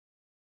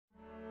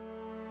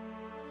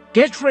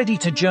Get ready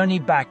to journey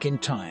back in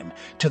time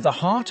to the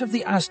heart of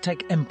the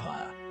Aztec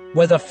Empire,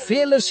 where the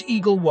fearless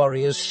eagle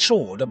warriors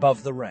soared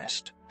above the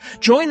rest.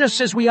 Join us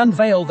as we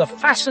unveil the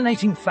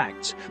fascinating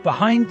facts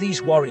behind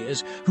these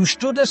warriors who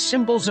stood as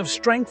symbols of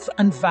strength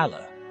and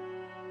valor.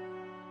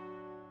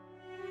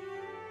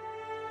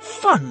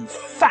 Fun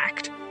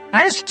fact: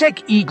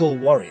 Aztec eagle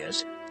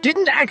warriors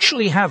didn't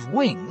actually have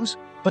wings,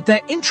 but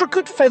their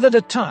intricate feathered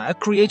attire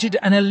created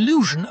an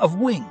illusion of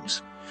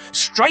wings,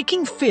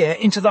 striking fear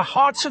into the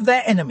hearts of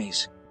their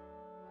enemies.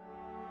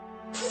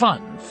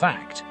 Fun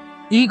fact: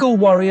 eagle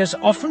warriors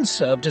often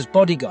served as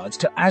bodyguards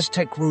to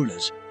Aztec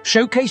rulers,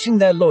 showcasing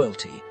their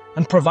loyalty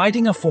and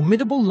providing a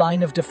formidable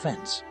line of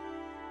defense.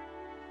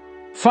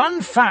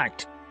 Fun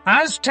fact: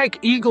 Aztec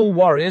eagle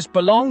warriors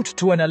belonged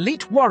to an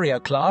elite warrior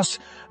class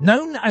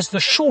known as the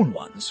Shorn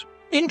Ones.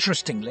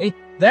 Interestingly,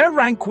 their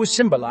rank was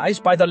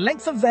symbolized by the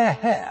length of their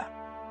hair.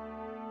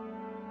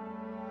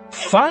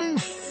 Fun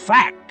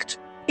fact: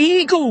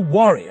 eagle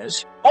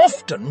warriors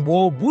often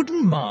wore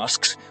wooden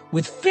masks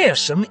with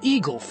fearsome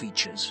eagle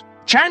features,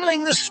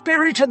 channeling the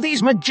spirit of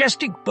these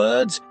majestic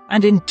birds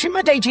and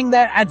intimidating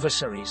their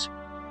adversaries.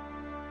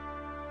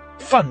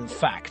 Fun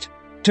fact: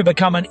 to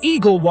become an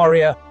eagle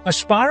warrior,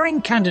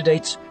 aspiring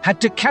candidates had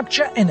to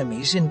capture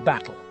enemies in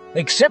battle.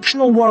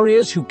 Exceptional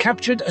warriors who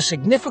captured a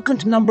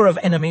significant number of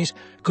enemies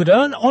could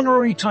earn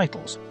honorary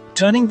titles,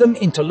 turning them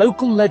into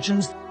local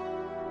legends.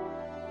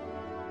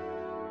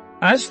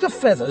 As the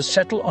feathers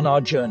settle on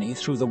our journey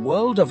through the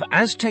world of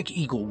Aztec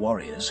eagle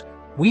warriors,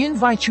 we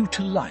invite you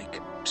to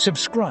like,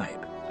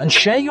 subscribe, and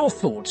share your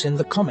thoughts in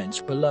the comments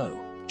below.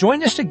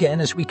 Join us again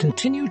as we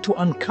continue to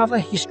uncover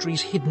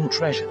history's hidden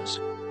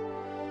treasures.